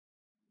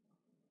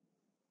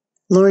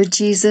Lord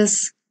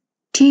Jesus,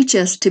 teach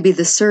us to be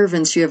the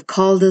servants you have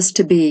called us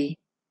to be.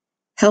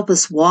 Help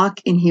us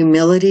walk in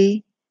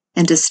humility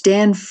and to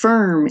stand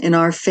firm in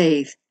our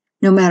faith,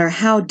 no matter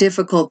how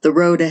difficult the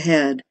road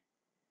ahead.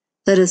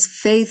 Let us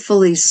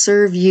faithfully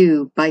serve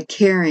you by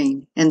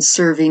caring and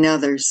serving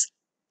others.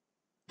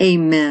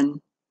 Amen.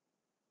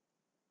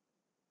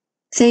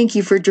 Thank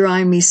you for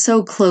drawing me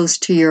so close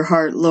to your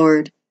heart,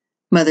 Lord,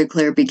 Mother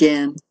Clare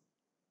began.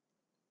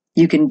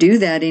 You can do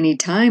that any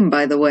time,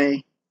 by the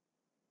way.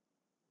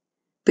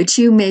 But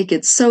you make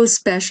it so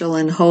special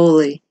and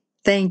holy.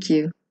 Thank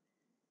you.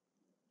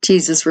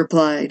 Jesus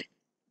replied,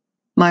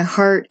 My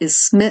heart is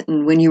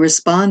smitten when you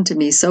respond to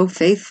me so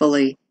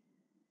faithfully.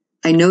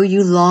 I know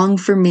you long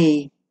for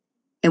me,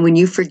 and when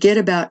you forget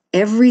about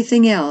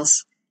everything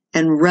else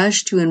and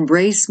rush to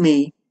embrace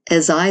me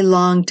as I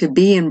long to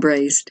be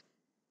embraced,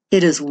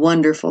 it is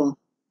wonderful.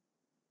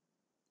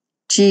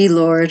 Gee,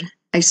 Lord,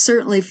 I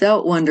certainly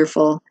felt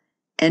wonderful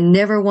and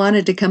never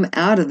wanted to come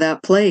out of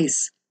that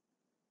place.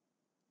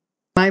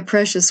 My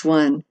precious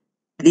one,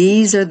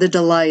 these are the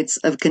delights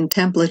of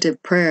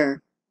contemplative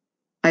prayer.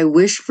 I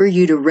wish for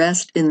you to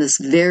rest in this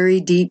very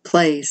deep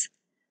place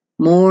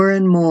more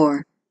and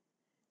more,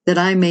 that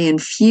I may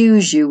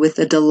infuse you with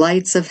the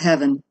delights of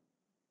heaven.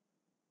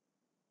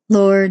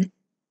 Lord,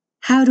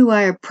 how do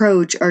I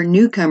approach our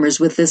newcomers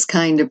with this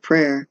kind of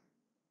prayer?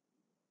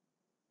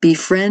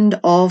 Befriend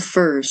all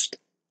first,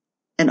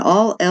 and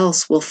all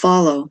else will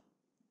follow,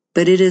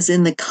 but it is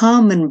in the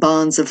common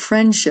bonds of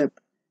friendship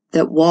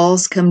that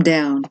walls come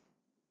down.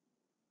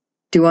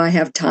 Do I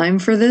have time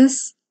for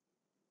this?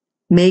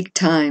 Make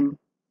time.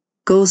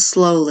 Go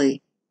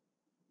slowly.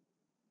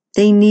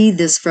 They need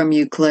this from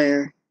you,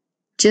 Clare,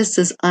 just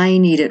as I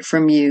need it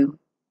from you.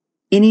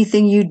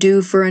 Anything you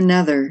do for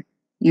another,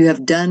 you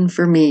have done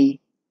for me.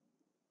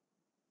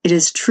 It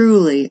is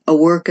truly a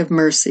work of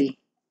mercy.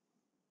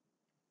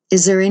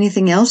 Is there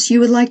anything else you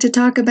would like to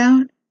talk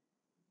about?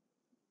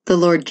 The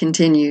Lord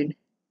continued,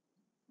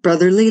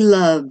 Brotherly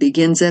love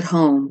begins at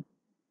home.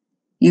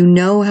 You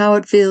know how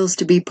it feels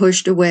to be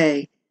pushed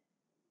away,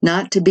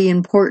 not to be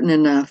important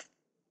enough,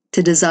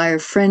 to desire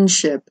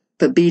friendship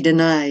but be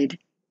denied.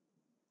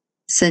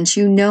 Since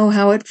you know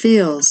how it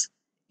feels,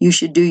 you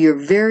should do your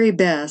very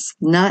best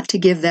not to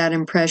give that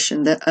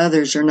impression that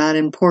others are not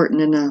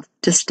important enough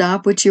to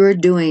stop what you are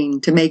doing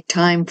to make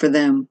time for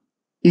them.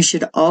 You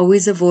should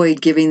always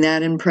avoid giving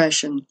that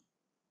impression.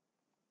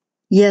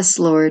 Yes,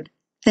 Lord,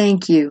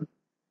 thank you.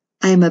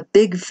 I am a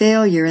big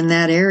failure in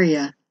that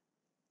area.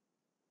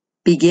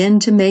 Begin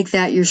to make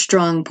that your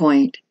strong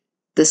point,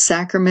 the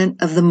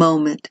sacrament of the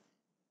moment.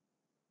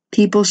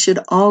 People should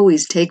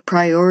always take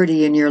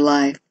priority in your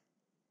life,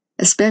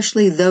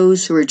 especially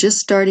those who are just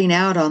starting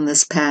out on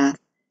this path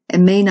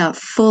and may not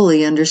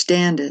fully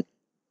understand it.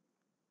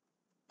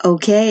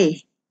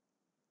 Okay.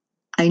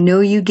 I know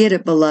you get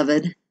it,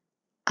 beloved.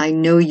 I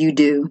know you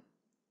do.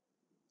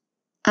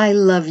 I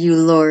love you,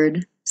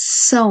 Lord,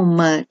 so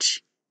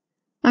much.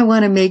 I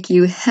want to make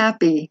you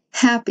happy,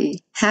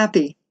 happy,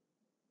 happy.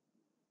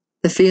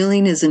 The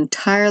feeling is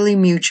entirely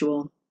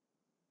mutual.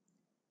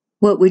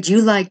 What would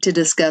you like to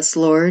discuss,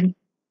 Lord?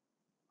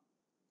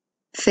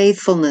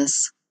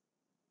 Faithfulness.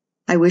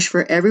 I wish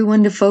for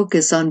everyone to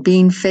focus on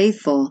being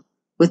faithful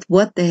with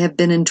what they have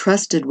been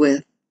entrusted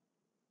with.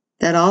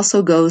 That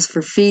also goes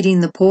for feeding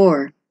the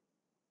poor.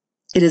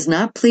 It is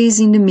not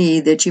pleasing to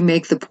me that you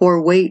make the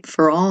poor wait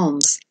for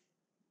alms.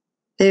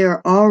 They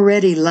are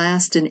already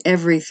last in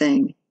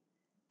everything,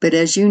 but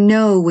as you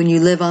know, when you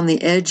live on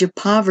the edge of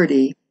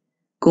poverty,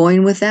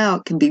 going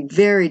without can be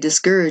very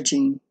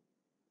discouraging.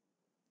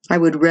 I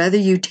would rather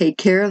you take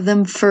care of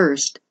them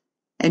first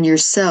and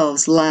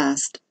yourselves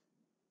last.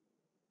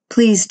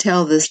 Please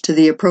tell this to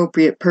the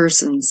appropriate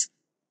persons.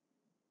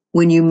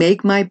 When you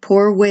make my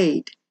poor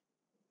wait,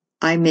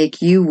 I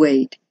make you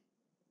wait.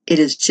 It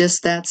is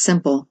just that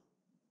simple.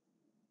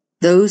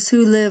 Those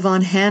who live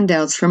on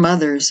handouts from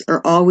others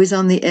are always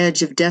on the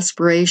edge of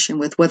desperation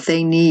with what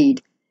they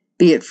need,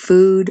 be it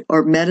food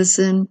or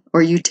medicine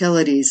or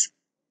utilities.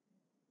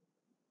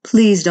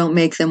 Please don't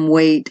make them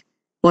wait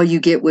while you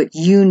get what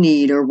you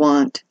need or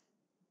want.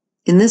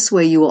 In this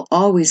way, you will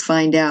always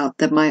find out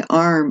that my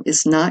arm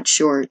is not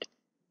short.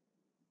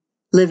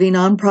 Living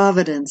on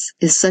providence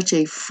is such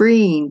a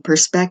freeing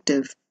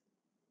perspective.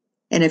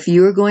 And if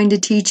you are going to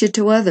teach it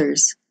to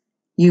others,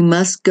 you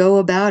must go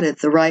about it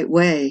the right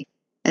way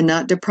and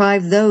not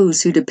deprive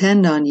those who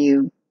depend on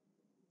you.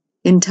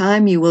 In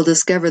time, you will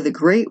discover the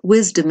great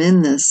wisdom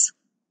in this.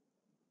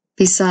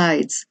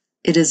 Besides,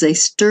 it is a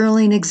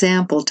sterling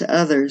example to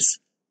others.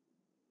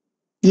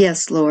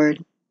 Yes,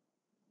 Lord.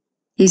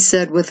 He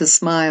said with a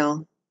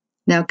smile,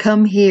 Now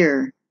come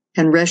here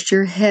and rest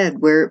your head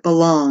where it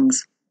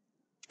belongs,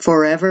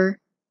 forever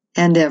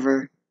and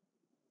ever.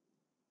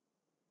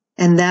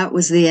 And that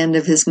was the end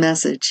of his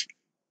message.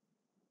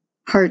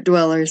 Heart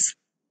dwellers,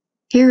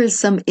 here is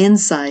some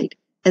insight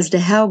as to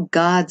how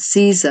God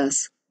sees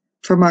us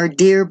from our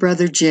dear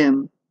brother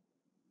Jim.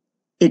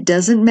 It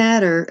doesn't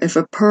matter if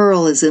a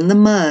pearl is in the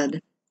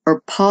mud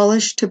or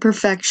polished to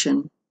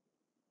perfection.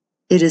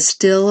 it is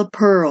still a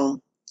pearl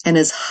and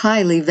is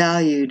highly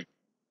valued.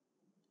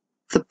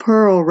 The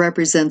pearl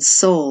represents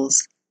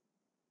souls,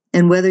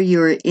 and whether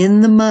you are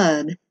in the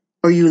mud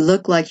or you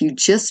look like you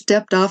just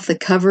stepped off the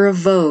cover of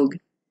Vogue,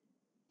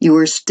 you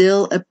are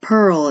still a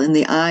pearl in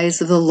the eyes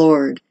of the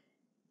Lord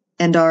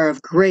and are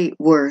of great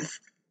worth.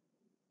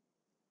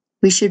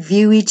 We should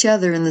view each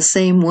other in the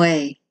same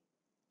way,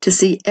 to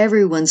see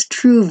everyone's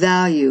true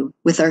value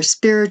with our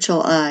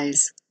spiritual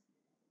eyes,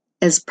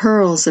 as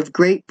pearls of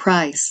great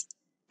price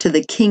to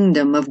the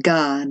kingdom of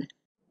God.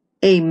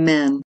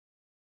 Amen.